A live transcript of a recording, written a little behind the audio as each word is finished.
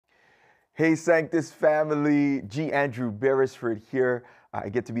Hey, Sanctus family, G Andrew Beresford here. I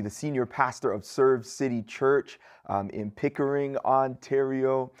get to be the senior pastor of ServeCity Church in Pickering,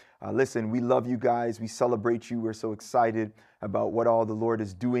 Ontario. Listen, we love you guys. We celebrate you. We're so excited about what all the Lord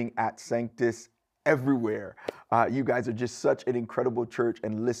is doing at Sanctus everywhere. You guys are just such an incredible church.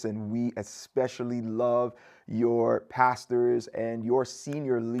 And listen, we especially love your pastors and your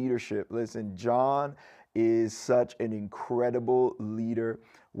senior leadership. Listen, John is such an incredible leader.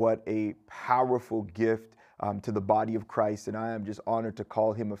 What a powerful gift to the body of Christ. And I am just honored to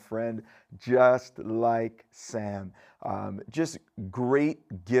call him a friend, just like Sam. Just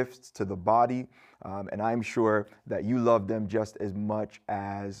great gifts to the body. And I'm sure that you love them just as much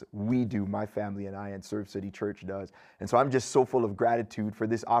as we do, my family and I, and ServeCity Church does. And so I'm just so full of gratitude for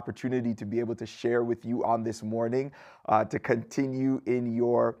this opportunity to be able to share with you on this morning, to continue in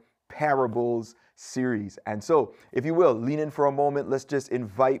your parables series. And so, if you will, lean in for a moment. Let's just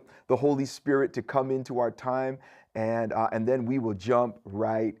invite the Holy Spirit to come into our time, and then we will jump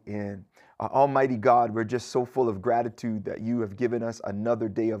right in. Almighty God, we're just so full of gratitude that you have given us another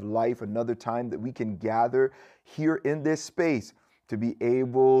day of life, another time that we can gather here in this space to be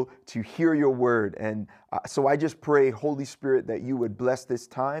able to hear your word. And so I just pray, Holy Spirit, that you would bless this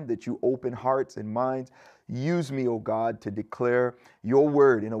time, that you open hearts and minds. Use me, oh God, to declare your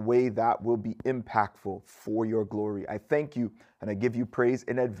word in a way that will be impactful for your glory. I thank you and I give you praise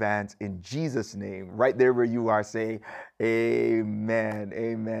in advance in Jesus' name. Right there where you are, say amen,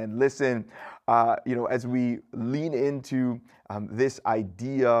 amen. Listen, as we lean into this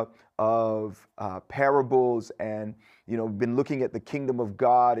idea of parables and, been looking at the kingdom of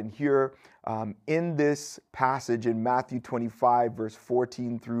God, and here in this passage in Matthew 25, verse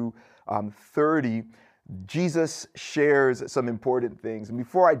 14 through 30, Jesus shares some important things. And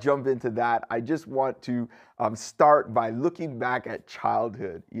before I jump into that, I just want to start by looking back at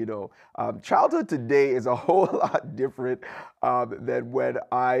childhood. Childhood today is a whole lot different than when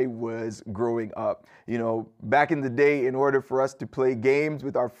I was growing up. Back in the day, in order for us to play games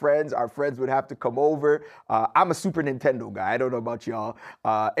with our friends would have to come over. I'm a Super Nintendo guy. I don't know about y'all.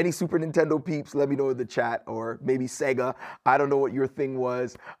 Any Super Nintendo peeps, let me know in the chat, or maybe Sega. I don't know what your thing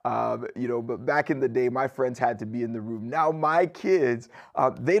was, but back in the day, my friends had to be in the room. Now my kids,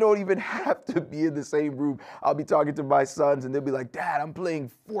 they don't even have to be in the same room. I'll be talking to my sons and they'll be like, Dad, I'm playing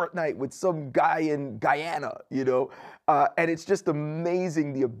Fortnite with some guy in Guyana, and it's just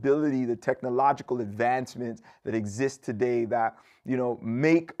amazing the ability, the technological advancements that exist today that,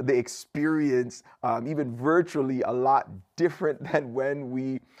 make the experience, even virtually, a lot different than when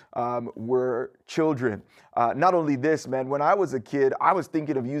we were children. Not only this, man, when I was a kid, I was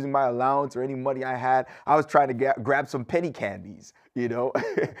thinking of using my allowance or any money I had. I was trying to grab some penny candies,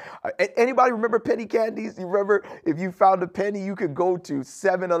 Anybody remember penny candies? You remember if you found a penny, you could go to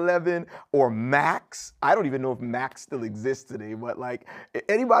 7-Eleven or Max. I don't even know if Max still exists today, but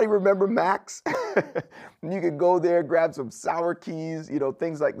anybody remember Max? You could go there, grab some sour keys,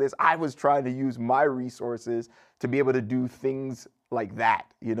 things like this. I was trying to use my resources to be able to do things like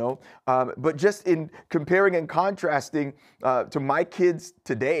that, but just in comparing and contrasting to my kids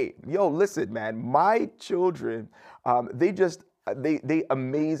today, listen, man, my children, they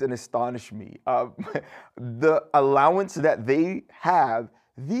amaze and astonish me. The allowance that they have,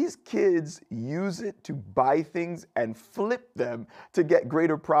 these kids use it to buy things and flip them to get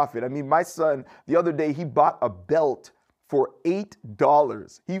greater profit. I mean, my son, the other day, he bought a belt for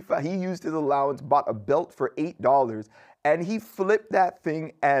 $8. He used his allowance, bought a belt for $8, and he flipped that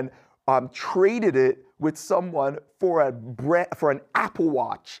thing and traded it with someone for an Apple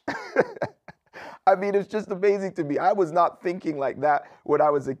Watch. I mean, it's just amazing to me. I was not thinking like that when I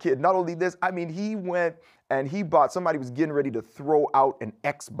was a kid. Not only this, I mean, he went and he bought, somebody was getting ready to throw out an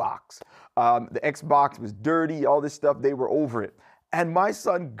Xbox. The Xbox was dirty, all this stuff, they were over it. And my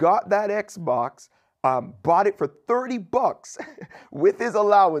son got that Xbox, bought it for $30 with his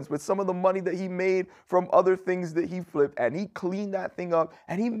allowance, with some of the money that he made from other things that he flipped, and he cleaned that thing up,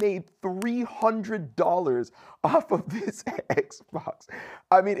 and he made $300 off of this Xbox.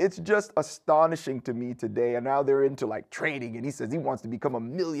 I mean, it's just astonishing to me today, and now they're into trading, and he says he wants to become a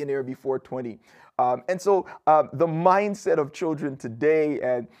millionaire before 20. And so the mindset of children today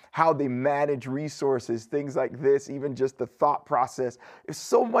and how they manage resources, things like this, even just the thought process is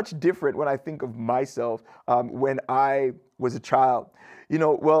so much different when I think of myself when I was a child.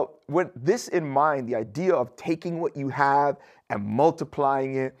 With this in mind, the idea of taking what you have and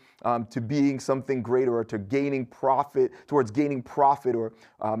multiplying it to being something greater, or to gaining profit, or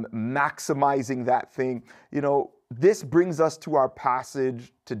maximizing that thing, this brings us to our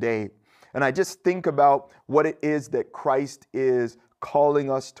passage today. And I just think about what it is that Christ is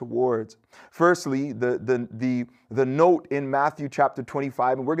calling us towards. Firstly, the note in Matthew chapter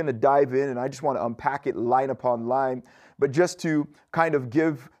 25, and we're going to dive in, and I just want to unpack it line upon line. But just to kind of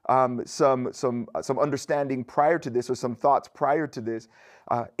give some understanding prior to this, or some thoughts prior to this,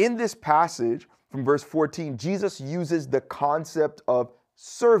 in this passage from verse 14, Jesus uses the concept of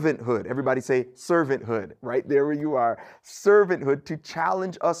servanthood. Everybody say servanthood, right there where you are. Servanthood, to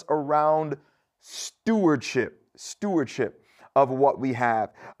challenge us around stewardship of what we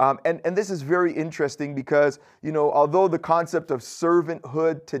have. And this is very interesting because, although the concept of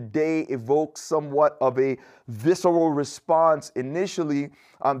servanthood today evokes somewhat of a visceral response initially,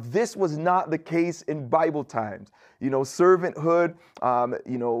 this was not the case in Bible times. Servanthood,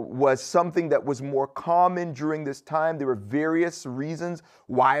 was something that was more common during this time. There were various reasons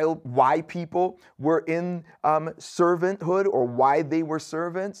why people were in servanthood, or why they were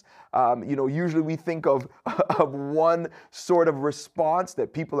servants. Usually we think of one sort of response,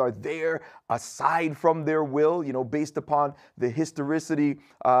 that people are there aside from their will, based upon the historicity,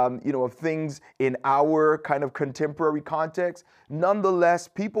 of things in our kind of contemporary context. Nonetheless,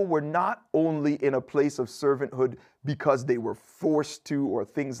 people were not only in a place of servanthood because they were forced to, or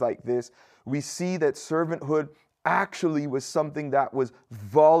things like this. We see that servanthood actually was something that was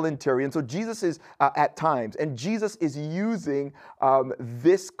voluntary. And so Jesus is at times, and Jesus is using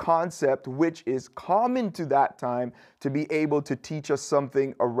this concept, which is common to that time, to be able to teach us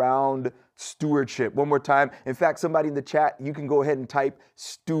something around stewardship. One more time. In fact, somebody in the chat, you can go ahead and type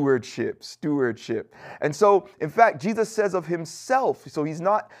stewardship. And so, in fact, Jesus says of himself, so he's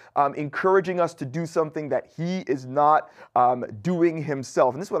not encouraging us to do something that he is not doing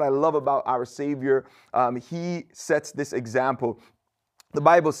himself. And this is what I love about our Savior. He sets this example. The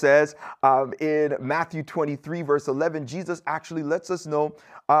Bible says in Matthew 23, verse 11, Jesus actually lets us know,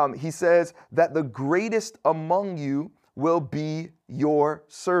 he says that the greatest among you will be your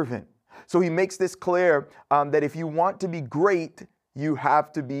servant. So he makes this clear that if you want to be great, you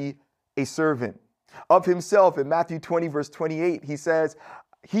have to be a servant. Of himself, in Matthew 20, verse 28, he says,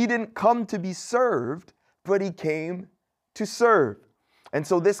 he didn't come to be served, but he came to serve. And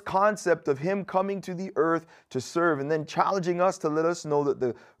so this concept of him coming to the earth to serve, and then challenging us to let us know that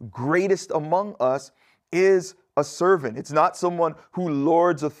the greatest among us is a servant. It's not someone who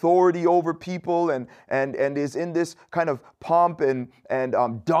lords authority over people and is in this kind of pomp and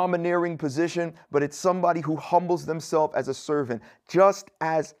domineering position, but it's somebody who humbles themselves as a servant, just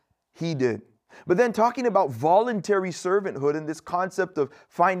as he did. But then talking about voluntary servanthood and this concept of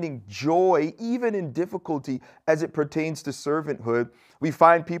finding joy even in difficulty as it pertains to servanthood, we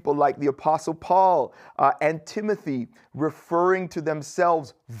find people like the Apostle Paul and Timothy referring to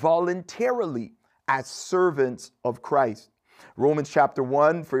themselves voluntarily as servants of Christ. Romans chapter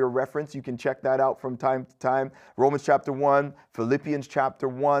 1, for your reference, you can check that out from time to time. Romans chapter 1, Philippians chapter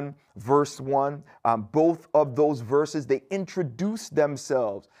 1, verse 1. Both of those verses, they introduce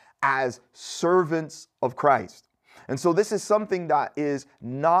themselves as servants of Christ. And so this is something that is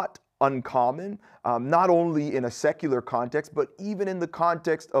not uncommon, not only in a secular context, but even in the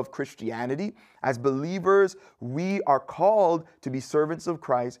context of Christianity. As believers, we are called to be servants of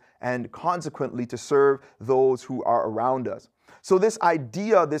Christ and consequently to serve those who are around us. So this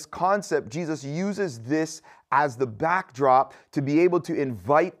idea, this concept, Jesus uses this as the backdrop to be able to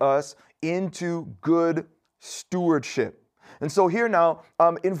invite us into good stewardship. And so here now,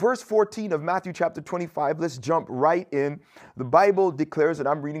 in verse 14 of Matthew chapter 25, let's jump right in. The Bible declares, and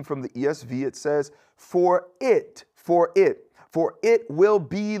I'm reading from the ESV, it says, For it will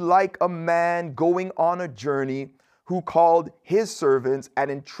be like a man going on a journey who called his servants and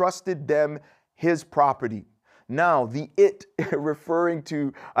entrusted them his property. Now, the it referring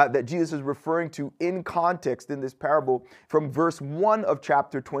to, that Jesus is referring to in context in this parable, from verse 1 of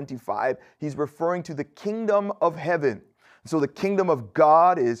chapter 25, he's referring to the kingdom of heaven. So the kingdom of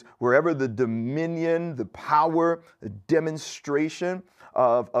God is wherever the dominion, the power, the demonstration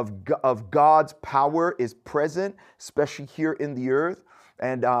of God's power is present, especially here in the earth.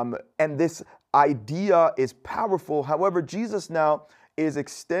 And this idea is powerful. However, Jesus now is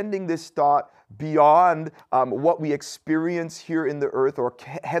extending this thought beyond what we experience here in the earth, or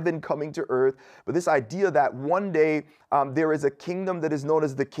heaven coming to earth. But this idea that one day there is a kingdom that is known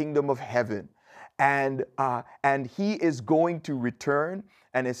as the kingdom of heaven. And he is going to return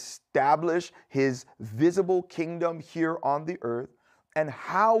and establish his visible kingdom here on the earth. And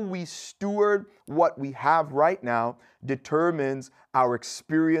how we steward what we have right now determines our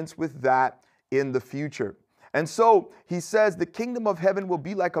experience with that in the future. And so he says the kingdom of heaven will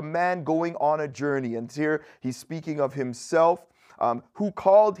be like a man going on a journey. And here he's speaking of himself, who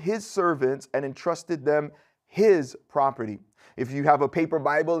called his servants and entrusted them his property. If you have a paper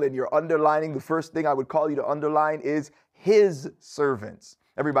Bible and you're underlining, the first thing I would call you to underline is his servants.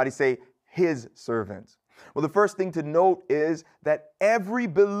 Everybody say his servants. Well, the first thing to note is that every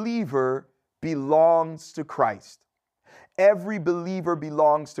believer belongs to Christ. Every believer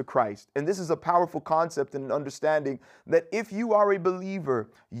belongs to Christ. And this is a powerful concept and understanding that if you are a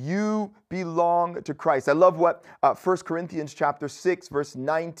believer, you belong to Christ. I love what 1 Corinthians chapter 6, verse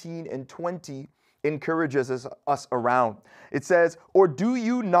 19 and 20 encourages us around. It says, "Or do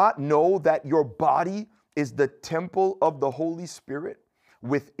you not know that your body is the temple of the Holy Spirit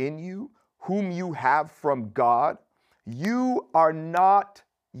within you, whom you have from God? You are not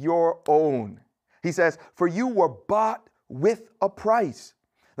your own." He says, "For you were bought with a price."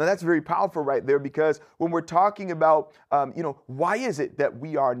 Now that's very powerful right there, because when we're talking about, why is it that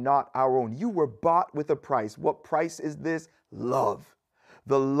we are not our own? You were bought with a price. What price is this? Love.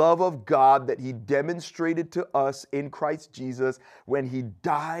 The love of God that he demonstrated to us in Christ Jesus when he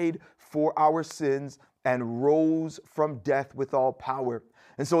died for our sins and rose from death with all power.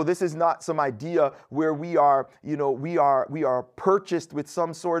 And so this is not some idea where we are purchased with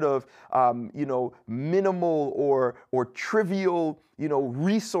some sort of, minimal or trivial,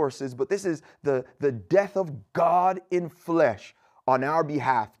 resources, but this is the death of God in flesh on our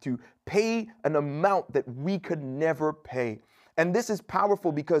behalf to pay an amount that we could never pay. And this is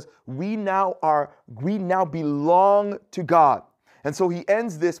powerful because we now belong to God. And so he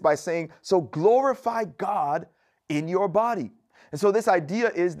ends this by saying, "So glorify God in your body." And so this idea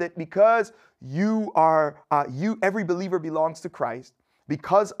is that because every believer belongs to Christ,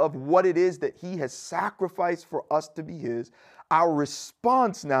 because of what it is that he has sacrificed for us to be his, our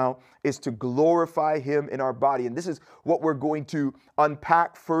response now is to glorify him in our body. And this is what we're going to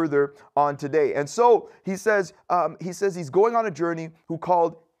unpack further on today. And so he says he's going on a journey who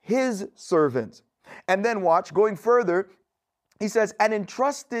called his servants. And then watch, going further, he says, and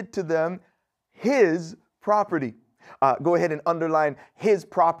entrusted to them his property. Go ahead and underline his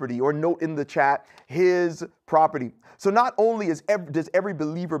property, or note in the chat, his property. So not only does every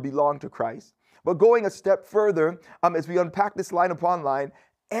believer belong to Christ, but going a step further, as we unpack this line upon line,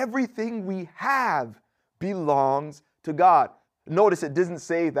 everything we have belongs to God. Notice it doesn't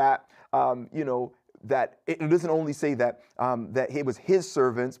say that, that it doesn't only say that it was his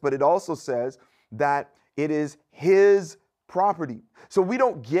servants, but it also says that it is his property. So we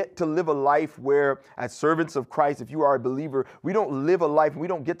don't get to live a life where, as servants of Christ, if you are a believer, we don't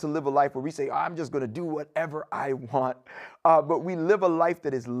get to live a life where we say, I'm just going to do whatever I want. But we live a life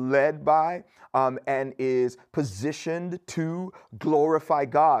that is led by and is positioned to glorify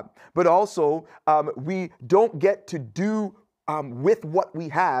God. But also, we don't get to do with what we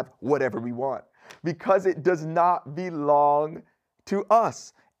have whatever we want, because it does not belong to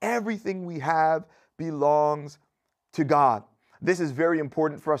us. Everything we have belongs to God. This is very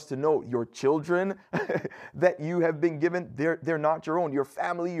important for us to know. Your children that you have been given, they're not your own. Your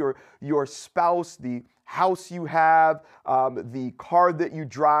family, your spouse, the house you have, the car that you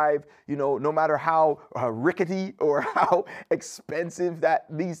drive, no matter how rickety or how expensive that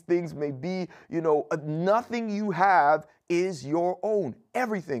these things may be, nothing you have is your own.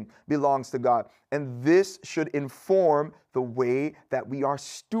 Everything belongs to God. And this should inform the way that we are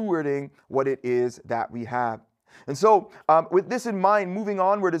stewarding what it is that we have. And so with this in mind, moving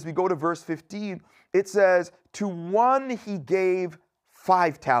onward as we go to verse 15, it says, to one he gave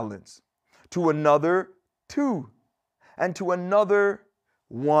 5 talents, to another 2, and to another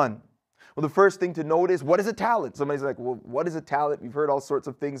 1. Well, the first thing to note is, what is a talent? Somebody's like, well, what is a talent? We've heard all sorts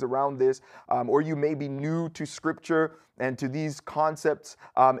of things around this, or you may be new to Scripture and to these concepts.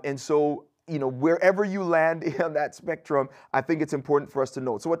 And so, wherever you land in that spectrum, I think it's important for us to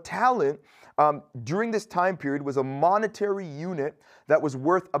note. So a talent during this time period was a monetary unit that was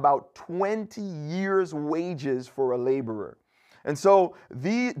worth about 20 years' wages for a laborer. And so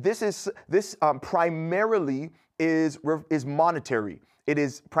this primarily is monetary. It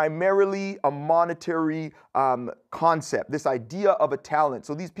is primarily a monetary concept, this idea of a talent.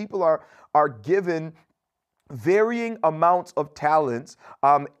 So these people are given varying amounts of talents,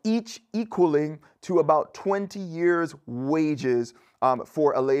 each equaling to about 20 years' wages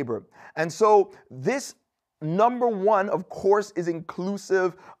for a laborer. And so this number 1, of course, is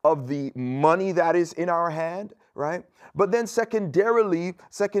inclusive of the money that is in our hand, right? But then secondarily,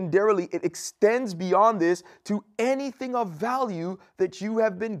 it extends beyond this to anything of value that you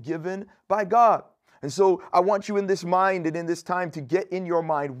have been given by God. And so I want you in this mind and in this time to get in your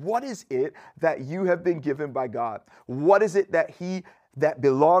mind, what is it that you have been given by God? What is it that He that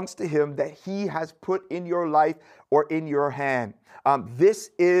belongs to him that he has put in your life or in your hand.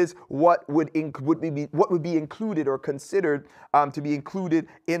 This is what would be included or considered to be included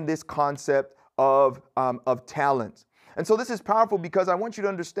in this concept of talents. And so this is powerful because I want you to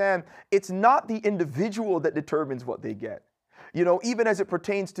understand it's not the individual that determines what they get. You know, even as it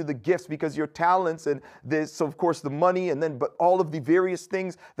pertains to the gifts, because your talents and this, so of course the money and then, but all of the various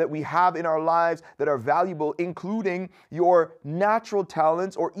things that we have in our lives that are valuable, including your natural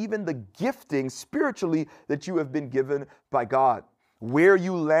talents or even the gifting spiritually that you have been given by God. Where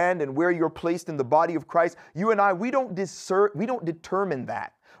you land and where you're placed in the body of Christ, you and I, we don't determine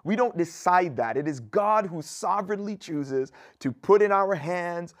that. We don't decide that. It is God who sovereignly chooses to put in our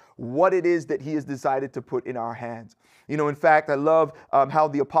hands what it is that he has decided to put in our hands. You know, in fact, I love how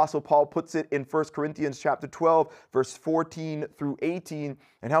the Apostle Paul puts it in 1 Corinthians chapter 12, verse 14 through 18,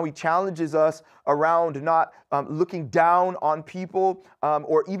 and how he challenges us around not looking down on people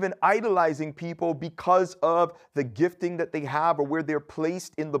or even idolizing people because of the gifting that they have or where they're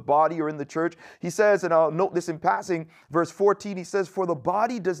placed in the body or in the church. He says, and I'll note this in passing, verse 14, he says, "For the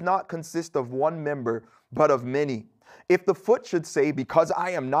body does not consist of one member, but of many. If the foot should say, because I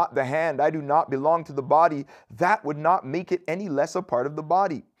am not the hand, I do not belong to the body, that would not make it any less a part of the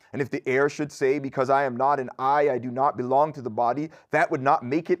body. And if the ear should say, because I am not an eye, I do not belong to the body, that would not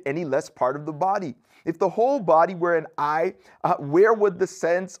make it any less part of the body. If the whole body were an eye, where would the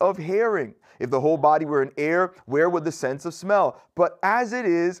sense of hearing? If the whole body were an ear, where would the sense of smell? But as it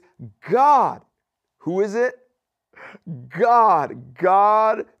is, God," who is it?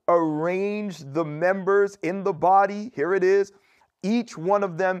 God arranged the members in the body, here it is, each one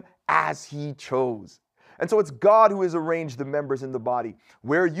of them as he chose. And so it's God who has arranged the members in the body.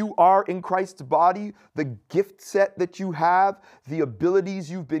 Where you are in Christ's body, the gift set that you have, the abilities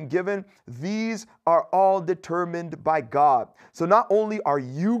you've been given, these are all determined by God. So not only are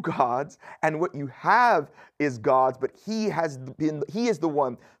you God's and what you have is God's, but he is the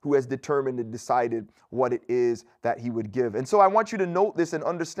one who has determined and decided what it is that he would give. And so I want you to note this and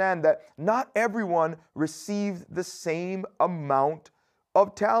understand that not everyone received the same amount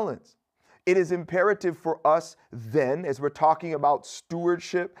of talents. It is imperative for us then, as we're talking about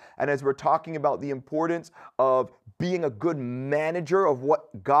stewardship and as we're talking about the importance of being a good manager of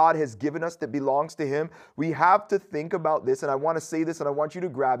what God has given us that belongs to him, we have to think about this, and I want to say this and I want you to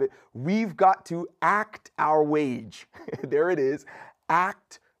grab it. We've got to act our wage. There it is.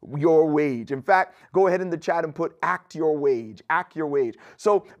 Act your wage. In fact, go ahead in the chat and put act your wage, act your wage.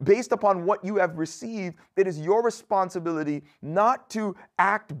 So based upon what you have received, it is your responsibility not to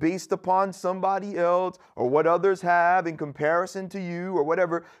act based upon somebody else or what others have in comparison to you or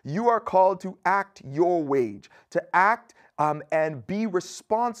whatever. You are called to act your wage, to act and be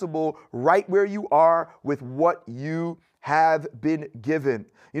responsible right where you are with what you have been given.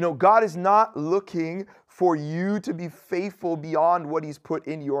 You know, God is not looking for you to be faithful beyond what he's put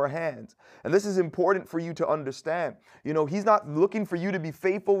in your hands. And this is important for you to understand. You know, he's not looking for you to be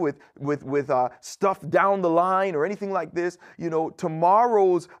faithful with stuff down the line or anything like this. You know,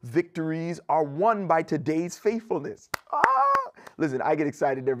 tomorrow's victories are won by today's faithfulness. Listen, I get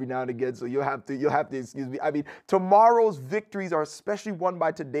excited every now and again, so you'll have to excuse me. I mean, tomorrow's victories are especially won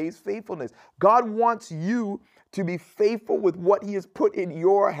by today's faithfulness. God wants you to be faithful with what he has put in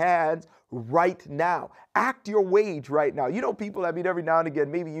your hands right now. Act your wage right now. You know, people, I mean, every now and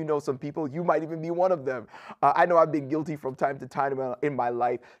again, maybe you know some people, you might even be one of them. I know I've been guilty from time to time in my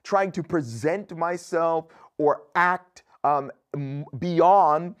life, trying to present myself or act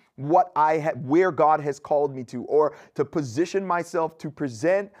beyond what where God has called me to, or to position myself to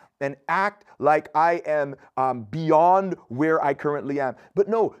present and act like I am beyond where I currently am. But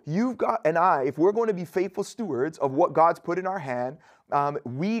no, you've got, and if we're going to be faithful stewards of what God's put in our hand,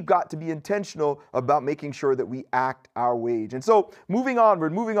 we've got to be intentional about making sure that we act our wage. And so moving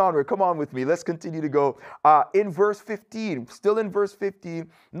onward, come on with me. Let's continue to go. In verse 15, still in verse 15,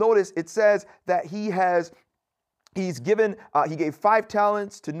 notice it says that he gave 5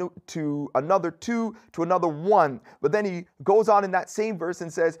 talents to another 2, to another 1. But then he goes on in that same verse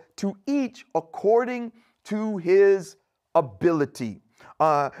and says, to each according to his ability.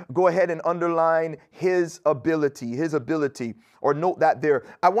 Go ahead and underline his ability, or note that there.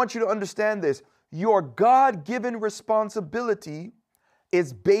 I want you to understand this. Your God-given responsibility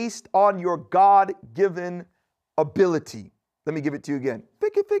is based on your God-given ability. Let me give it to you again.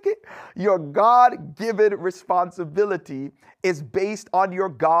 Pick it. Your God-given responsibility is based on your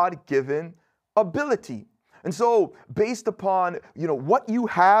God-given ability. And so based upon, what you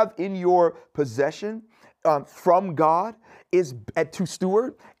have in your possession from God, is to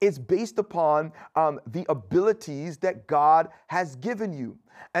steward is based upon the abilities that God has given you.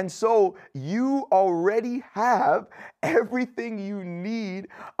 And so you already have everything you need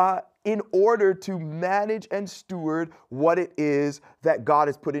in order to manage and steward what it is that God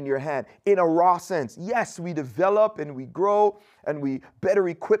has put in your hand. In a raw sense, yes, we develop and we grow and we better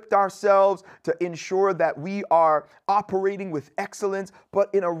equip ourselves to ensure that we are operating with excellence.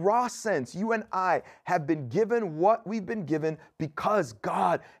 But in a raw sense, you and I have been given what we've been given because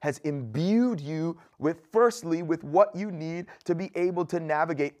God has imbued you with, firstly, with what you need to be able to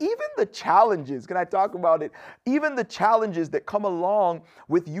navigate even the challenges. Can I talk about it? Even the challenges that come along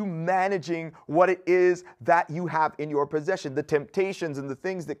with you managing what it is that you have in your possession, the temptations and the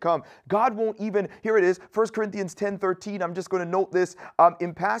things that come. God won't even, here it is, 1 Corinthians 10:13. I'm just going to note this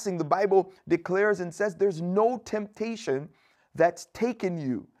in passing. The Bible declares and says there's no temptation that's taken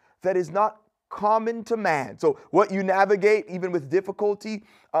you that is not common to man. So what you navigate, even with difficulty,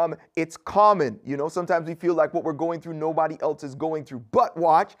 it's common. You know, sometimes we feel like what we're going through, nobody else is going through. But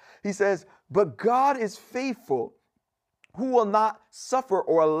watch, he says, but God is faithful, who will not suffer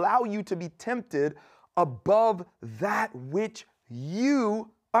or allow you to be tempted above that which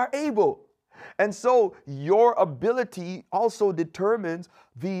you are able. And so your ability also determines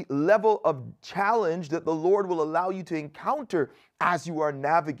the level of challenge that the Lord will allow you to encounter as you are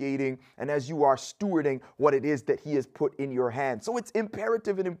navigating and as you are stewarding what it is that He has put in your hand. So it's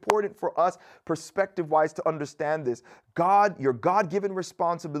imperative and important for us, perspective-wise, to understand this. Your God-given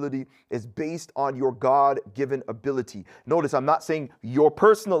responsibility is based on your God-given ability. Notice, I'm not saying your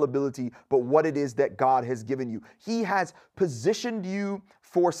personal ability, but what it is that God has given you. He has positioned you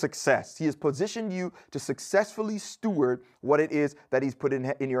for success. He has positioned you to successfully steward what it is that He's put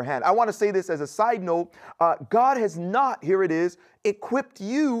in your hand. I want to say this as a side note. God has not, here it is, equipped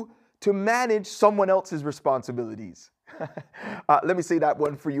you to manage someone else's responsibilities. Let me say that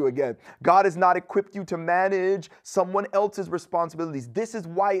one for you again. God has not equipped you to manage someone else's responsibilities. This is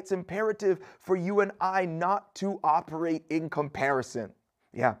why it's imperative for you and I not to operate in comparison.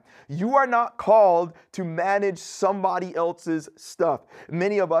 Yeah, you are not called to manage somebody else's stuff.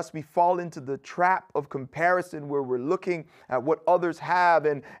 Many of us, we fall into the trap of comparison where we're looking at what others have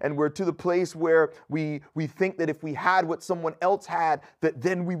and we're to the place where we think that if we had what someone else had, that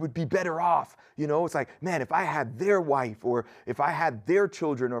then we would be better off. You know, it's like, man, if I had their wife or if I had their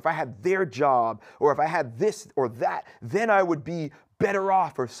children or if I had their job or if I had this or that, then I would be better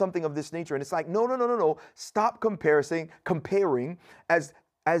off or something of this nature. And it's like, no. Stop comparing. As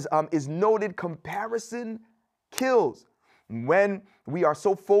is noted, comparison kills. When we are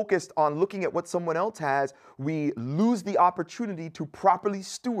so focused on looking at what someone else has, we lose the opportunity to properly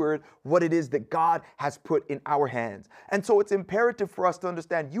steward what it is that God has put in our hands. And so it's imperative for us to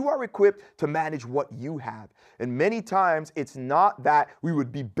understand you are equipped to manage what you have. And many times it's not that we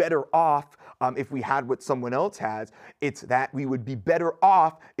would be better off if we had what someone else has. It's that we would be better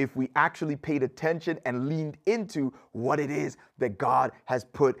off if we actually paid attention and leaned into what it is that God has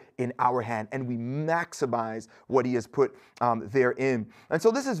put in our hand and we maximize what He has put therein. And so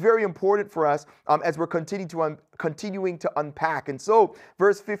this is very important for us as we're continuing to unpack. And so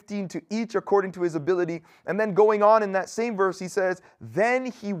verse 15, to each according to his ability. And then going on in that same verse, he says, then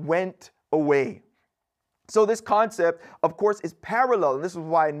he went away. So this concept, of course, is parallel. And this is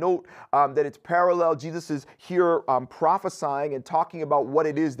why I note that it's parallel. Jesus is here prophesying and talking about what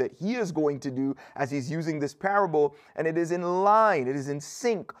it is that He is going to do as He's using this parable. And it is in line, it is in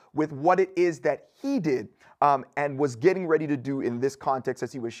sync with what it is that He did and was getting ready to do in this context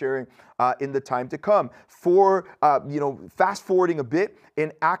as He was sharing in the time to come. Fast forwarding a bit,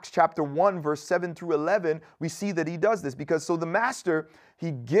 in Acts chapter 1, verse 7 through 11, we see that He does this because so the master,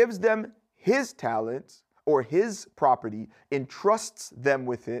 he gives them his talents or his property, entrusts them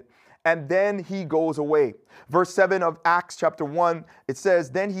with it, and then he goes away. Verse 7 of Acts chapter 1, it says,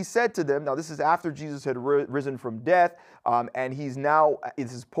 then he said to them, now this is after Jesus had risen from death, and he's now,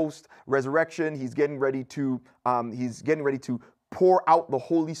 it's his post-resurrection, he's getting ready to pour out the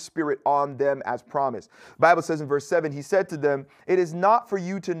Holy Spirit on them as promised. The Bible says in verse 7, he said to them, it is not for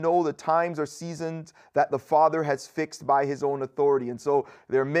you to know the times or seasons that the Father has fixed by His own authority. And so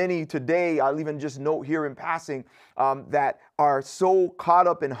there are many today, I'll even just note here in passing, that are so caught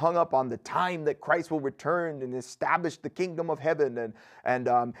up and hung up on the time that Christ will return and establish the kingdom of heaven.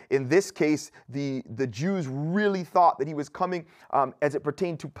 And in this case, the Jews really thought that He was coming as it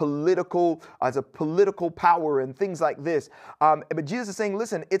pertained to as a political power and things like this. But Jesus is saying,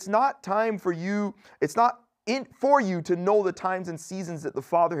 listen, it's not time for you. It's not for you to know the times and seasons that the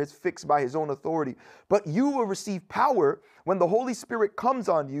Father has fixed by his own authority. But you will receive power when the Holy Spirit comes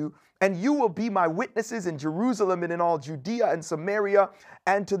on you, and you will be my witnesses in Jerusalem and in all Judea and Samaria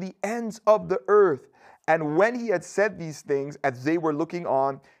and to the ends of the earth. And when he had said these things, as they were looking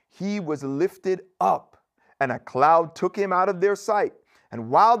on, he was lifted up, and a cloud took him out of their sight. And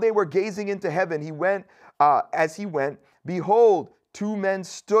while they were gazing into heaven, as he went, behold, two men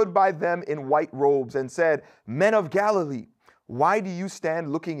stood by them in white robes and said, Men of Galilee, why do you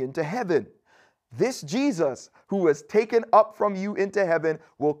stand looking into heaven? This Jesus, who was taken up from you into heaven,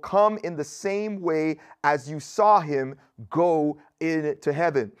 will come in the same way as you saw him go into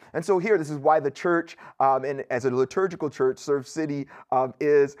heaven. And so here, this is why the church, and as a liturgical church, ServeCity,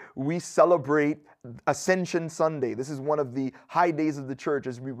 we celebrate Ascension Sunday. This is one of the high days of the church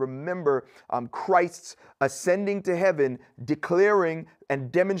as we remember Christ's ascending to heaven, declaring and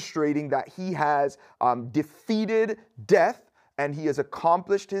demonstrating that he has defeated death, and he has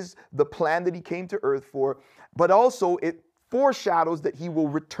accomplished the plan that he came to earth for, but also it foreshadows that he will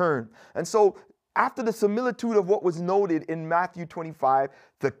return. And so after the similitude of what was noted in Matthew 25,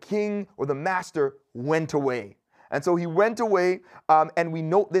 the king or the master went away. And so he went away, and we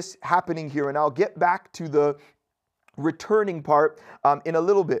note this happening here. And I'll get back to the returning part in a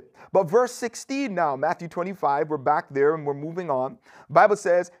little bit. But verse 16 now, Matthew 25, we're back there and we're moving on. The Bible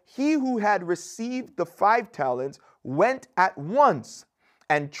says, he who had received the 5 talents went at once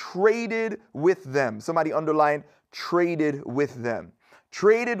and traded with them. Somebody underline, traded with them.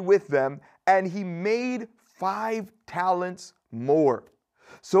 Traded with them, and he made 5 talents more.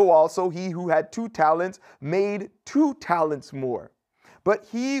 So also he who had 2 talents made 2 talents more. But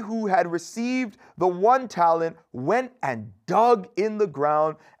he who had received the 1 talent went and dug in the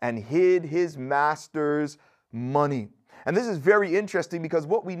ground and hid his master's money. And this is very interesting because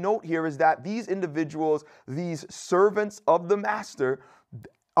what we note here is that these individuals, these servants of the master,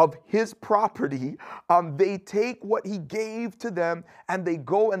 of his property, they take what he gave to them and they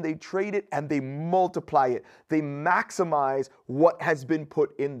go and they trade it and they multiply it. They maximize what has been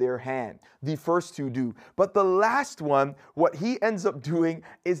put in their hand. The first 2 do. But the last one, what he ends up doing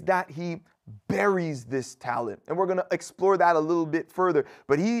is that he buries this talent. And we're going to explore that a little bit further.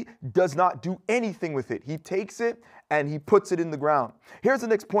 But he does not do anything with it. He takes it and he puts it in the ground. Here's the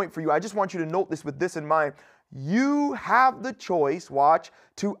next point for you. I just want you to note this with this in mind. You have the choice, watch,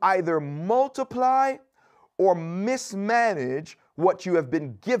 to either multiply or mismanage what you have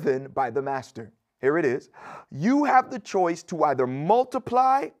been given by the master. Here it is. You have the choice to either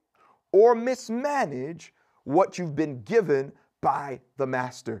multiply or mismanage what you've been given by the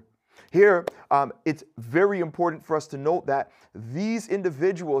master. Here, it's very important for us to note that these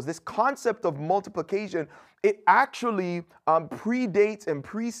individuals, this concept of multiplication, it actually predates and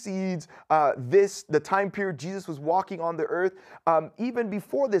precedes the time period Jesus was walking on the earth. Even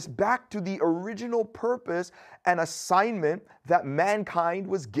before this, back to the original purpose and assignment that mankind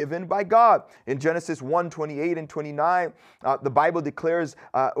was given by God. In Genesis 1:28 and 29, the Bible declares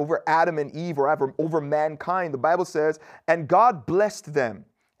over Adam and Eve, or over mankind, the Bible says, and God blessed them.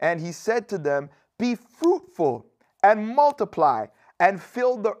 And he said to them, be fruitful and multiply and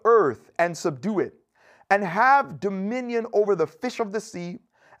fill the earth and subdue it, and have dominion over the fish of the sea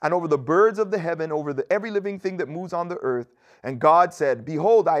and over the birds of the heaven, over every living thing that moves on the earth. And God said,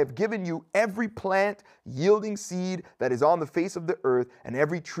 behold, I have given you every plant yielding seed that is on the face of the earth, and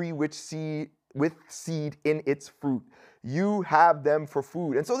every tree with seed in its fruit. You have them for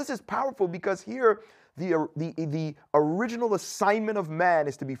food. And so this is powerful because here, the original assignment of man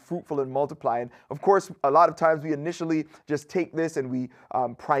is to be fruitful and multiply. And of course, a lot of times we initially just take this and we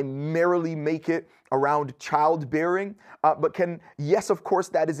primarily make it around childbearing. Yes, of course,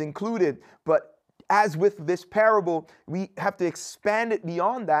 that is included. But as with this parable, we have to expand it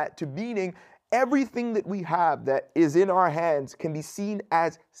beyond that to meaning everything that we have that is in our hands can be seen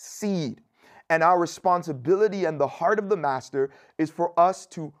as seed. And our responsibility and the heart of the master is for us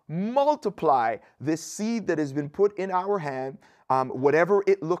to multiply this seed that has been put in our hand, whatever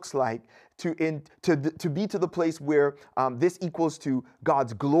it looks like, to be to the place where this equals to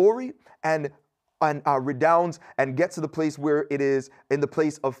God's glory and redounds and gets to the place where it is in the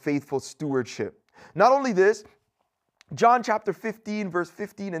place of faithful stewardship. Not only this, John chapter 15, verse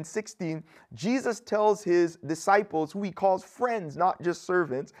 15 and 16, Jesus tells his disciples, who he calls friends, not just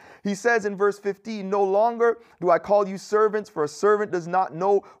servants. He says in verse 15, no longer do I call you servants, for a servant does not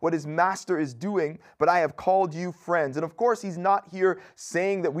know what his master is doing, but I have called you friends. And of course, he's not here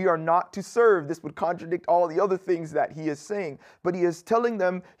saying that we are not to serve. This would contradict all the other things that he is saying. But he is telling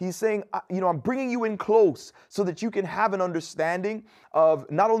them, he's saying, I'm bringing you in close so that you can have an understanding of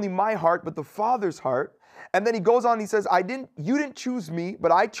not only my heart, but the Father's heart. And then he goes on, he says, you didn't choose me,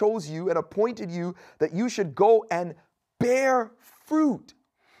 but I chose you and appointed you that you should go and bear fruit,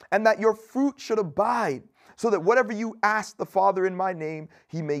 and that your fruit should abide, so that whatever you ask the Father in my name,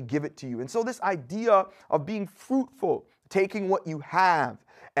 he may give it to you. And so this idea of being fruitful, taking what you have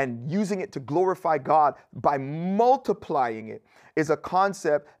and using it to glorify God by multiplying it, is a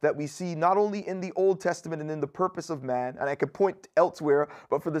concept that we see not only in the Old Testament and in the purpose of man, and I could point elsewhere,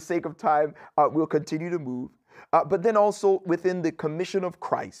 but for the sake of time, we'll continue to move, but then also within the commission of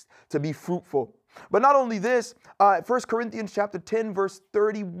Christ to be fruitful. But not only this, 1 Corinthians chapter 10, verse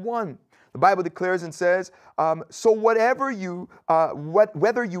 31, the Bible declares and says, so whether you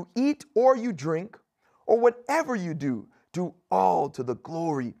eat or you drink, or whatever you do all to the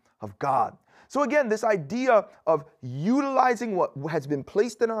glory of God. So again, this idea of utilizing what has been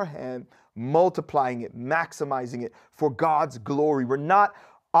placed in our hand, multiplying it, maximizing it for God's glory. We're not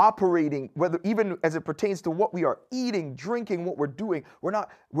operating, whether even as it pertains to what we are eating, drinking, what we're doing, we're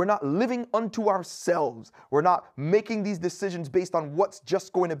not living unto ourselves. We're not making these decisions based on what's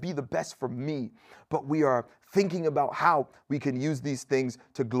just going to be the best for me, but we are thinking about how we can use these things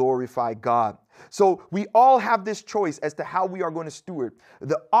to glorify God. So we all have this choice as to how we are going to steward.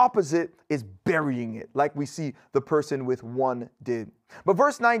 The opposite is burying it, like we see the person with one did. But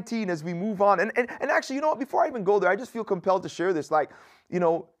verse 19, as we move on, and actually, you know what, before I even go there, I just feel compelled to share this. Like, you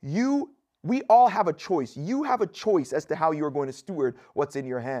know, we all have a choice. You have a choice as to how you're going to steward what's in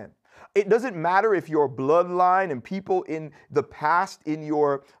your hand. It doesn't matter if your bloodline and people in the past, in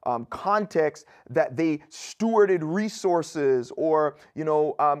your context, that they stewarded resources, or, you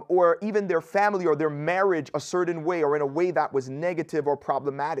know, or even their family or their marriage a certain way, or in a way that was negative or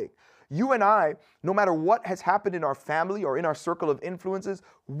problematic. You and I, no matter what has happened in our family or in our circle of influences,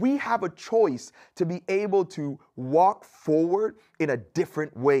 we have a choice to be able to walk forward in a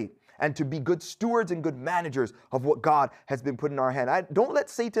different way, and to be good stewards and good managers of what God has been put in our hand. Don't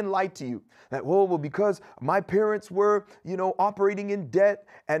let Satan lie to you that, well, because my parents were, you know, operating in debt,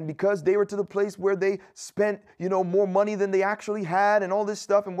 and because they were to the place where they spent, you know, more money than they actually had and all this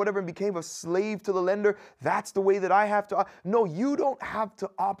stuff and whatever, and became a slave to the lender, that's the way that I have to. No, you don't have to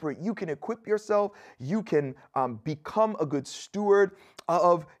operate. You can equip yourself. You can become a good steward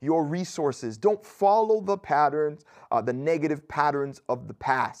of your resources. Don't follow the patterns, the negative patterns of the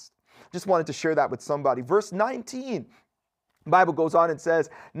past. Just wanted to share that with somebody. Verse 19, the Bible goes on and says,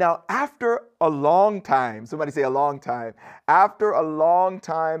 now after a long time, somebody say a long time, after a long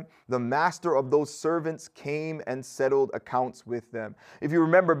time, the master of those servants came and settled accounts with them. If you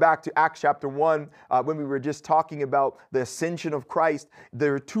remember back to Acts chapter 1, when we were just talking about the ascension of Christ,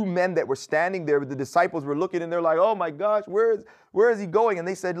 there were two men that were standing there, the disciples were looking, and they're like, oh my gosh, where is he going? And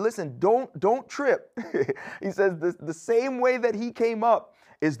they said, listen, don't trip. He says, the same way that he came up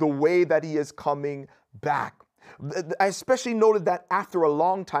is the way that he is coming back. I especially noted that after a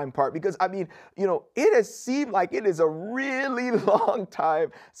long time part, because I mean, you know, it has seemed like it is a really long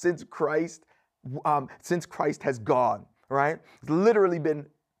time since Christ has gone, right? It's literally been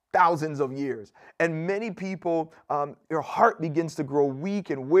thousands of years. And many people, your heart begins to grow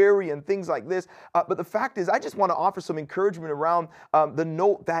weak and weary and things like this. But the fact is, I just want to offer some encouragement around the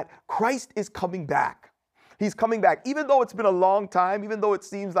note that Christ is coming back. He's coming back. Even though it's been a long time, even though it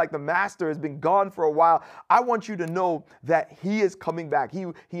seems like the master has been gone for a while, I want you to know that he is coming back. He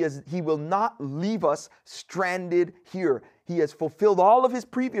will not leave us stranded here. He has fulfilled all of his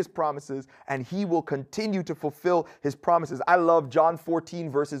previous promises, and he will continue to fulfill his promises. I love John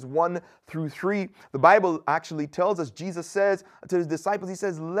 14, verses 1 through 3. The Bible actually tells us, Jesus says to his disciples, he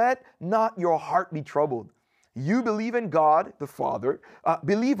says, let not your heart be troubled. You believe in God, the Father,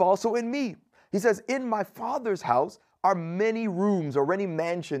 believe also in me. He says, in my Father's house are many rooms or many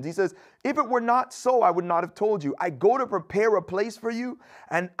mansions. He says, if it were not so, I would not have told you. I go to prepare a place for you.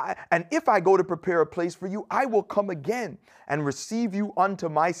 And if I go to prepare a place for you, I will come again and receive you unto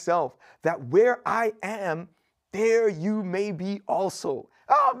myself, that where I am, there you may be also.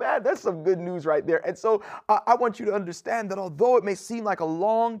 Oh man, that's some good news right there. And so I want you to understand that although it may seem like a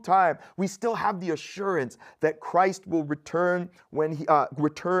long time, we still have the assurance that Christ will return when he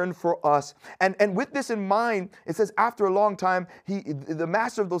return for us. And with this in mind, it says after a long time, the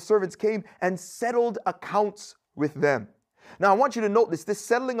master of those servants came and settled accounts with them. Now I want you to note this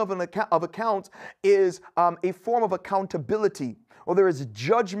settling of accounts is a form of accountability, or there is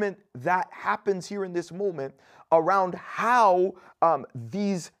judgment that happens here in this moment around how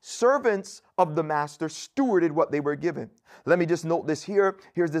these servants of the master stewarded what they were given. Let me just note this here.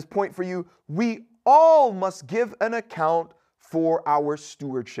 Here's this point for you. We all must give an account for our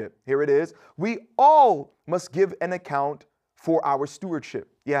stewardship. Here it is. We all must give an account for our stewardship.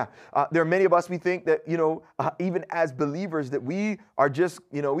 Yeah, there are many of us, we think that, even as believers, that we are just,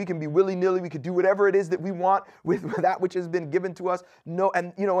 we can be willy-nilly, we could do whatever it is that we want with that which has been given to us. No,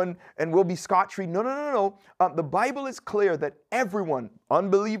 and we'll be scot-free. No, no, no, no. The Bible is clear that everyone,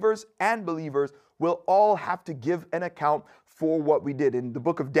 unbelievers and believers, will all have to give an account for what we did. In the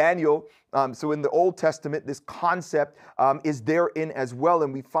book of Daniel, so in the Old Testament, this concept is therein as well.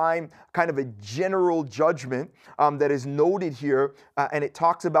 And we find kind of a general judgment that is noted here. And it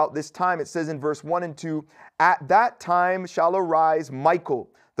talks about this time. It says in verse 1 and 2, "At that time shall arise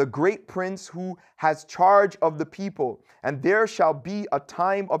Michael, the great prince who has charge of the people. And there shall be a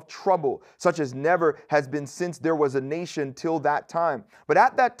time of trouble, such as never has been since there was a nation till that time. But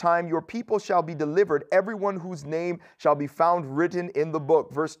at that time your people shall be delivered, everyone whose name shall be found written in the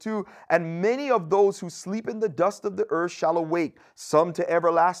book." Verse 2, "And many of those who sleep in the dust of the earth shall awake, some to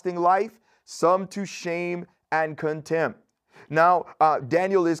everlasting life, some to shame and contempt." Now,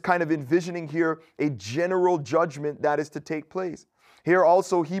 Daniel is kind of envisioning here a general judgment that is to take place. Here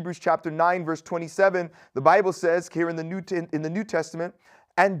also, Hebrews chapter 9, verse 27, the Bible says here in the New Testament,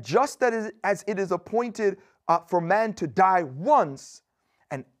 "And just as it is appointed for man to die once,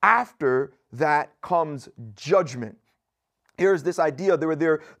 and after that comes judgment." Here's this idea,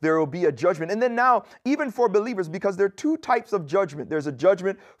 there will be a judgment. And then now, even for believers, because there are two types of judgment. There's a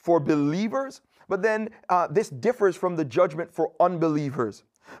judgment for believers, but then this differs from the judgment for unbelievers.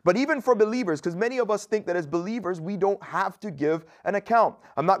 But even for believers, because many of us think that as believers, we don't have to give an account.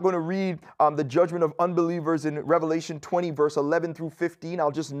 I'm not going to read the judgment of unbelievers in Revelation 20, verse 11 through 15.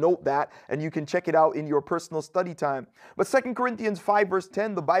 I'll just note that, and you can check it out in your personal study time. But 2 Corinthians 5, verse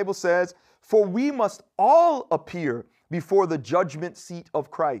 10, the Bible says, "For we must all appear before the judgment seat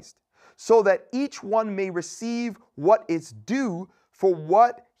of Christ, so that each one may receive what is due for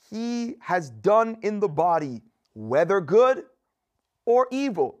what he has done in the body, whether good or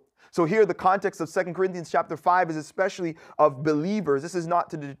evil." So here the context of 2 Corinthians chapter 5 is especially of believers. This is not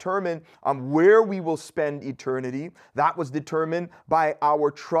to determine where we will spend eternity. That was determined by our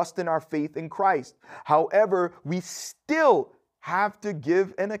trust and our faith in Christ. However, we still have to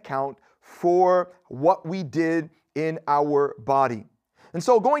give an account for what we did in our body. And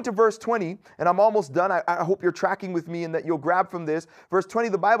so going to verse 20, and I'm almost done. I hope you're tracking with me and that you'll grab from this. Verse 20,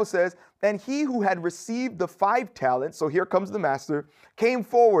 the Bible says, "And he who had received the 5 talents," so here comes the master, "came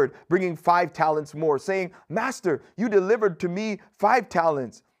forward, bringing 5 talents more, saying, 'Master, you delivered to me 5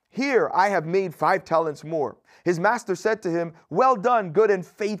 talents. Here I have made 5 talents more.' His master said to him, 'Well done, good and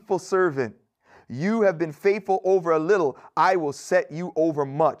faithful servant. You have been faithful over a little. I will set you over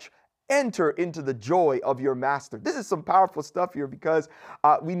much. Enter into the joy of your master.'" This is some powerful stuff here, because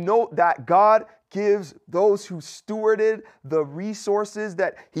we know that God gives those who stewarded the resources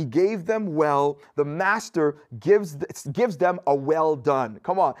that he gave them well, the master gives them a well done.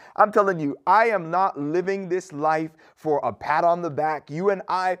 Come on, I'm telling you, I am not living this life for a pat on the back. You and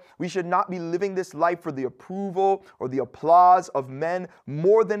I, we should not be living this life for the approval or the applause of men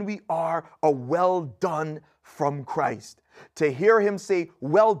more than we are a well done from Christ. To hear him say,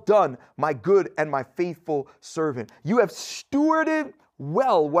 "Well done, my good and my faithful servant. You have stewarded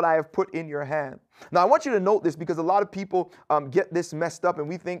well what I have put in your hand." Now, I want you to note this, because a lot of people get this messed up, and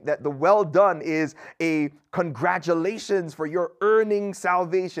we think that the "well done" is a congratulations for your earning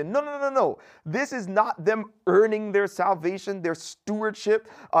salvation. No, no, no, no. This is not them earning their salvation. Their stewardship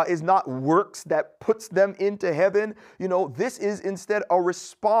is not works that puts them into heaven. This is instead a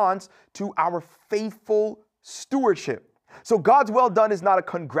response to our faithful stewardship. So God's well done is not a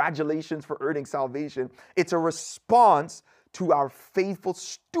congratulations for earning salvation. It's a response to our faithful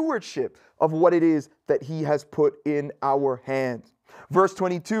stewardship of what it is that he has put in our hands. Verse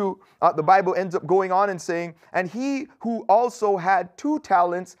 22, the Bible ends up going on and saying, "And he who also had 2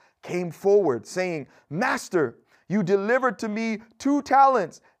 talents came forward, saying, 'Master, you delivered to me 2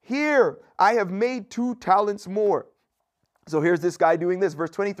 talents. Here I have made 2 talents more.'" So here's this guy doing this. Verse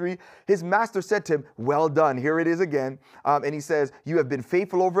 23, his master said to him, "Well done." Here it is again. And he says, "You have been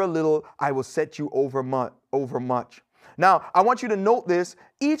faithful over a little. I will set you over much." Now, I want you to note this.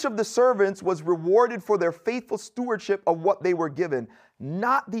 Each of the servants was rewarded for their faithful stewardship of what they were given,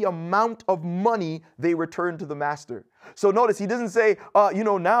 not the amount of money they returned to the master. So notice he doesn't say,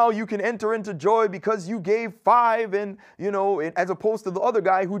 now you can enter into joy because you gave 5 and, as opposed to the other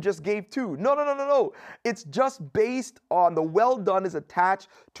guy who just gave 2. No, no, no, no, no. It's just based on the well done is attached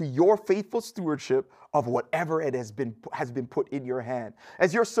to your faithful stewardship of whatever it has been put in your hand.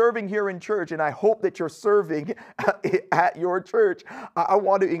 As you're serving here in church, and I hope that you're serving at your church, I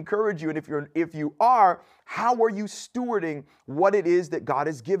want to encourage you, and if you are, How are you stewarding what it is that God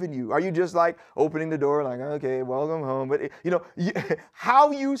has given you? Are you just like opening the door like, okay, welcome home? But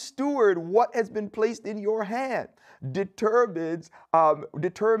how you steward what has been placed in your hand determines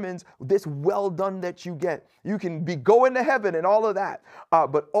this well done that you get. You can be going to heaven and all of that,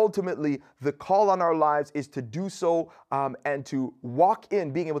 but ultimately the call on our lives is to do so and to walk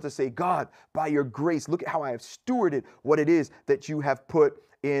in being able to say, God, by your grace, look at how I have stewarded what it is that you have put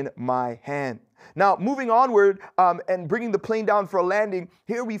in my hand. Now, moving onward and bringing the plane down for a landing,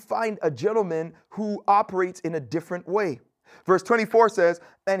 here we find a gentleman who operates in a different way. Verse 24 says,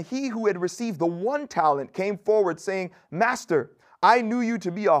 and he who had received the 1 talent came forward saying, Master, I knew you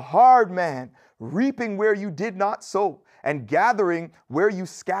to be a hard man, reaping where you did not sow, and gathering where you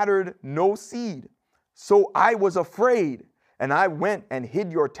scattered no seed. So I was afraid, and I went and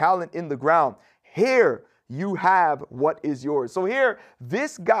hid your talent in the ground. Here you have what is yours. So here,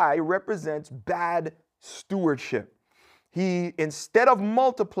 this guy represents bad stewardship. He, instead of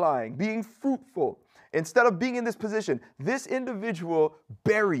multiplying, being fruitful, instead of being in this position, this individual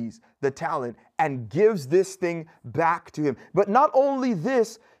buries the talent and gives this thing back to him. But not only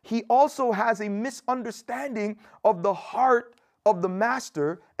this, he also has a misunderstanding of the heart of the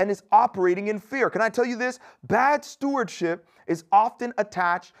master and is operating in fear. Can I tell you this? Bad stewardship is often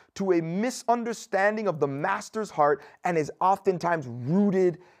attached to a misunderstanding of the master's heart and is oftentimes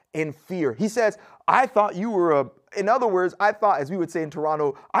rooted in fear. He says, I thought you were in other words, I thought, as we would say in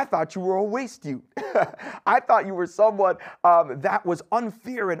Toronto, I thought you were a waste youth. I thought you were someone that was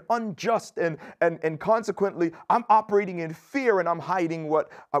unfair and unjust, and consequently, I'm operating in fear and I'm hiding what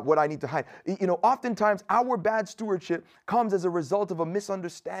I need to hide. Oftentimes our bad stewardship comes as a result of a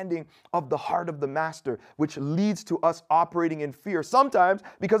misunderstanding of the heart of the master, which leads to us operating in fear, sometimes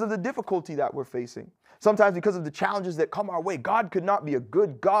because of the difficulty that we're facing. Sometimes because of the challenges that come our way. God could not be a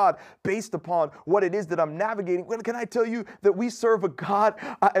good God based upon what it is that I'm navigating. Well, can I tell you that we serve a God,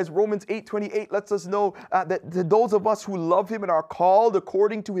 as Romans 8:28 lets us know, that to those of us who love him and are called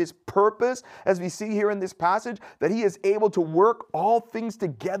according to his purpose, as we see here in this passage, that he is able to work all things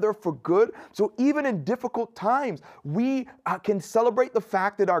together for good. So even in difficult times, we can celebrate the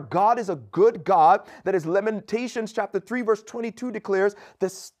fact that our God is a good God, that as Lamentations chapter 3 verse 22 declares, the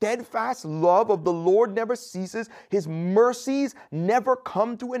steadfast love of the Lord never ceases. His mercies never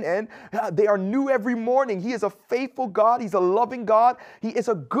come to an end. They are new every morning. He is a faithful God. He's a loving God. He is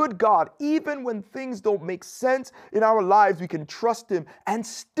a good God. Even when things don't make sense in our lives, we can trust him and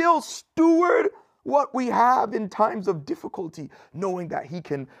still steward what we have in times of difficulty, knowing that he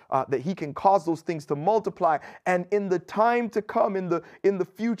can cause those things to multiply, and in the time to come, in the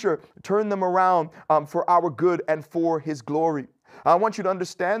future, turn them around for our good and for his glory. I want you to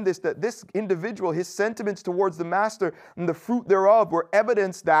understand this, that this individual, his sentiments towards the master and the fruit thereof were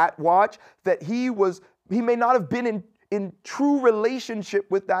evidence that, that he may not have been in true relationship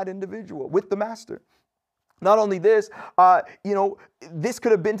with that individual, with the master. Not only this, this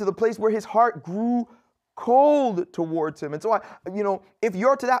could have been to the place where his heart grew cold towards him. And so, if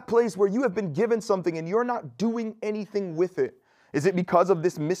you're to that place where you have been given something and you're not doing anything with it, is it because of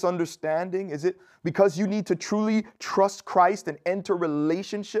this misunderstanding? Is it because you need to truly trust Christ and enter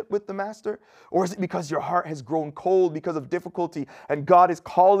relationship with the master? Or is it because your heart has grown cold because of difficulty and God is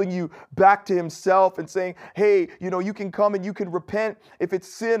calling you back to himself and saying, hey, you can come and you can repent if it's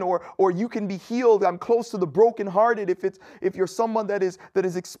sin, or you can be healed. I'm close to the brokenhearted if you're someone that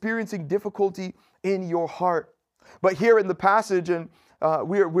is experiencing difficulty in your heart. But here in the passage, and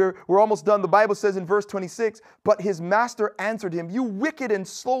we're almost done. The Bible says in verse 26, but his master answered him, you wicked and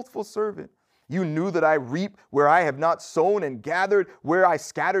slothful servant. You knew that I reap where I have not sown and gathered where I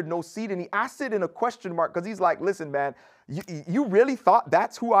scattered no seed. And he asked it in a question mark because he's like, listen, man, you really thought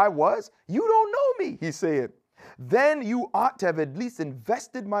that's who I was? You don't know me, he said. Then you ought to have at least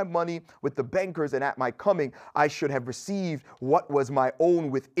invested my money with the bankers, and at my coming I should have received what was my own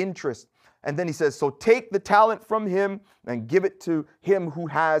with interest. And then he says, so take the talent from him and give it to him who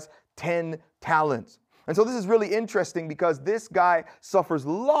has 10 talents. And so this is really interesting because this guy suffers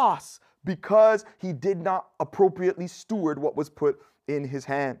loss because he did not appropriately steward what was put in his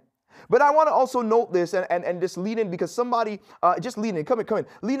hand. But I want to also note this and just lean in, because somebody, just lean in, come in,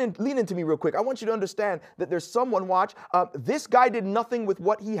 lean into me real quick. I want you to understand that there's someone, this guy did nothing with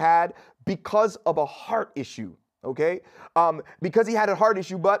what he had because of a heart issue. Okay, because he had a heart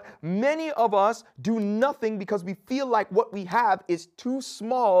issue, but many of us do nothing because we feel like what we have is too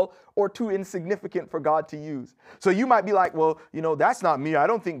small or too insignificant for God to use. So you might be like, well, that's not me. I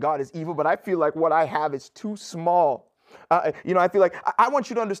don't think God is evil, but I feel like what I have is too small. I feel like I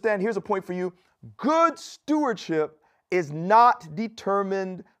want you to understand. Here's a point for you. Good stewardship is not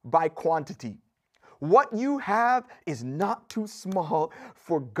determined by quantity. what you have is not too small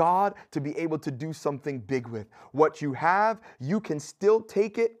for God to be able to do something big with. What you have, you can still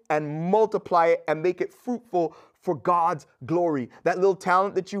take it and multiply it and make it fruitful for God's glory. That little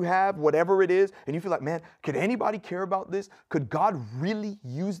talent that you have, whatever it is, and you feel like, man, could anybody care about this? Could God really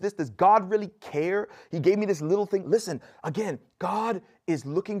use this? Does God really care? He gave me this little thing. Listen, again, God is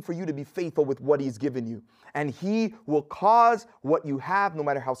looking for you to be faithful with what He's given you. And He will cause what you have, no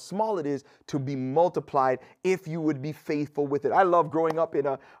matter how small it is, to be multiplied if you would be faithful with it. I love growing up in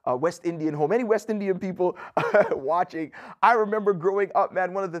a West Indian home. Any West Indian people watching? I remember growing up,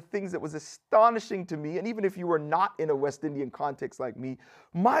 man, one of the things that was astonishing to me, and even if you were not in a West Indian context like me,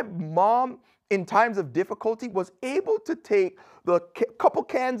 my mom, in times of difficulty, was able to take the couple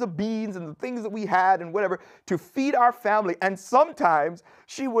cans of beans and the things that we had and whatever to feed our family. And sometimes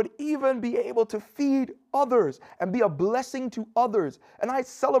she would even be able to feed others and be a blessing to others. And I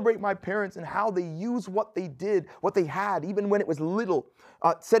celebrate my parents and how they use what they did, what they had, even when it was little,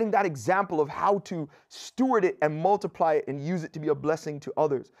 setting that example of how to steward it and multiply it and use it to be a blessing to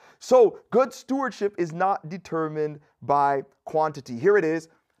others. So good stewardship is not determined by quantity. Here it is.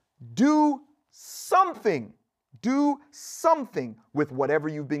 Do something. Do something with whatever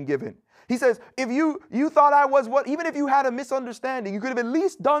you've been given. He says, if you thought I was what, even if you had a misunderstanding, you could have at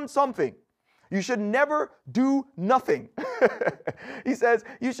least done something. You should never do nothing. He says,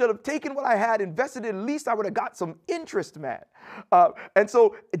 you should have taken what I had, invested it, at least I would have got some interest, man. And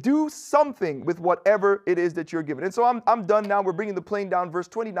so do something with whatever it is that you're given. And so I'm done now. We're bringing the plane down. Verse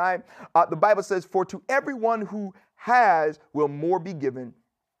 29, the Bible says, for to everyone who has will more be given,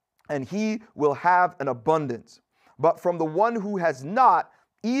 and he will have an abundance. But from the one who has not,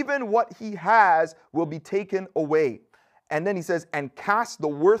 even what he has will be taken away. And then he says, and cast the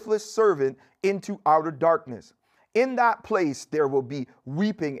worthless servant into outer darkness. In that place, there will be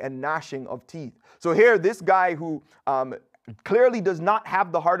weeping and gnashing of teeth. So here, this guy who clearly does not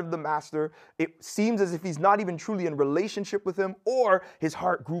have the heart of the master. It seems as if he's not even truly in relationship with him, or his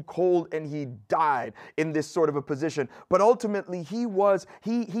heart grew cold and he died in this sort of a position. But ultimately,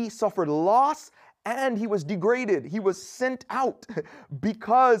 he suffered loss and he was degraded. He was sent out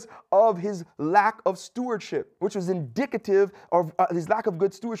because of his lack of stewardship, which was indicative of his lack of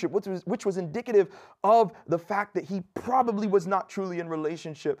good stewardship, which was indicative of the fact that he probably was not truly in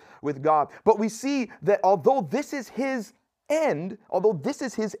relationship with God. But we see that although this is his end,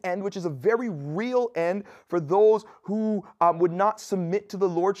 which is a very real end for those who would not submit to the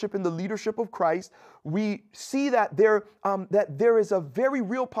lordship and the leadership of Christ, we see that there is a very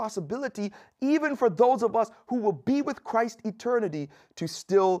real possibility, even for those of us who will be with Christ eternally, to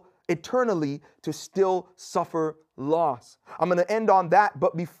still suffer loss. I'm going to end on that,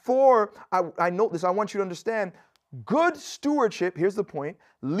 but before I note this, I want you to understand, good stewardship, here's the point,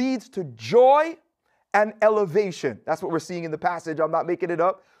 leads to joy and elevation. That's what we're seeing in the passage. I'm not making it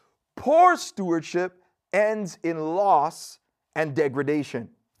up. Poor stewardship ends in loss and degradation.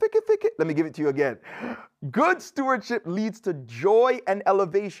 Let me give it to you again. Good stewardship leads to joy and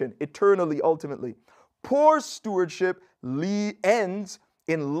elevation eternally, ultimately. Poor stewardship ends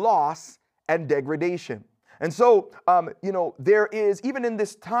in loss and degradation. And so, there is, even in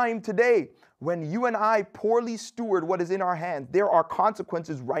this time today, when you and I poorly steward what is in our hands, there are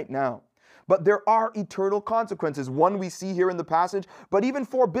consequences right now. But there are eternal consequences. One we see here in the passage, but even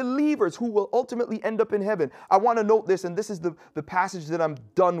for believers who will ultimately end up in heaven. I want to note this, and this is the passage that I'm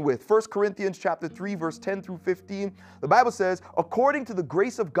done with. 1 Corinthians chapter 3, verse 10 through 15. The Bible says, according to the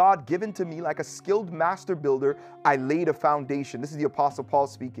grace of God given to me, like a skilled master builder, I laid a foundation. This is the Apostle Paul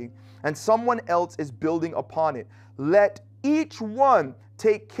speaking. And someone else is building upon it. Let each one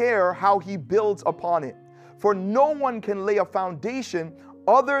take care how he builds upon it. For no one can lay a foundation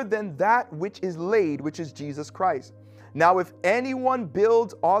other than that which is laid, which is Jesus Christ. Now, if anyone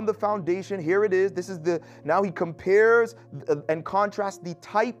builds on the foundation, here it is. Now he compares and contrasts the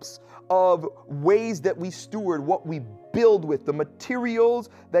types of ways that we steward, what we build with. The materials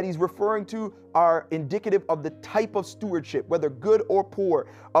that he's referring to are indicative of the type of stewardship, whether good or poor,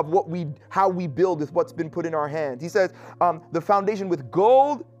 of how we build with what's been put in our hands. He says, the foundation with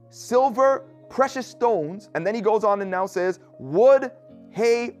gold, silver, precious stones, and then he goes on and now says, wood,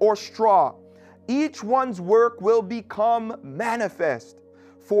 hay, or straw. Each one's work will become manifest.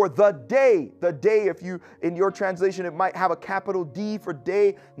 For the day, if you, in your translation, it might have a capital D for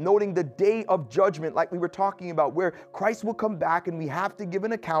day, noting the day of judgment, like we were talking about, where Christ will come back and we have to give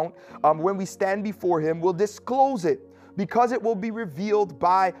an account when we stand before him. We'll disclose it because it will be revealed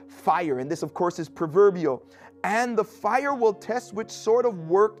by fire. And this, of course, is proverbial. And the fire will test which sort of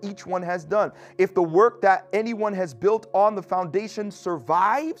work each one has done. If the work that anyone has built on the foundation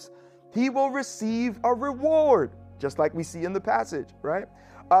survives, he will receive a reward, just like we see in the passage, right?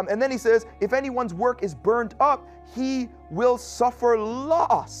 And then he says, if anyone's work is burnt up, he will suffer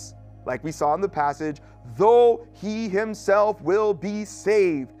loss, like we saw in the passage, though he himself will be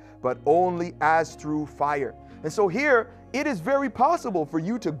saved, but only as through fire. And so here, it is very possible for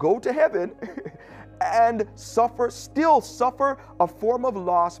you to go to heaven and still suffer a form of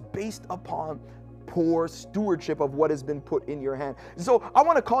loss based upon poor stewardship of what has been put in your hand. So I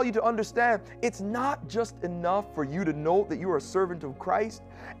want to call you to understand, it's not just enough for you to know that you are a servant of Christ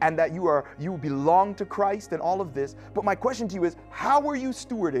and that you belong to Christ and all of this. But my question to you is, how are you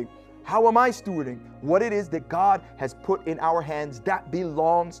stewarding? How am I stewarding what it is that God has put in our hands that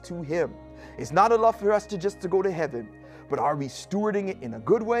belongs to Him? It's not enough for us to go to heaven, but are we stewarding it in a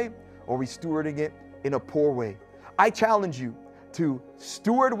good way, or are we stewarding it in a poor way? I challenge you to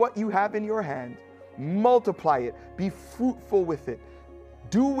steward what you have in your hand, multiply it, be fruitful with it,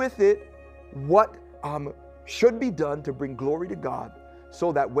 do with it what should be done to bring glory to God,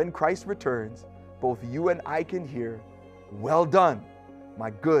 so that when Christ returns, both you and I can hear, "Well done, my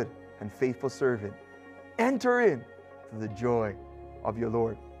good and faithful servant. Enter in to the joy of your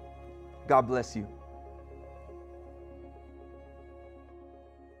Lord." God bless you.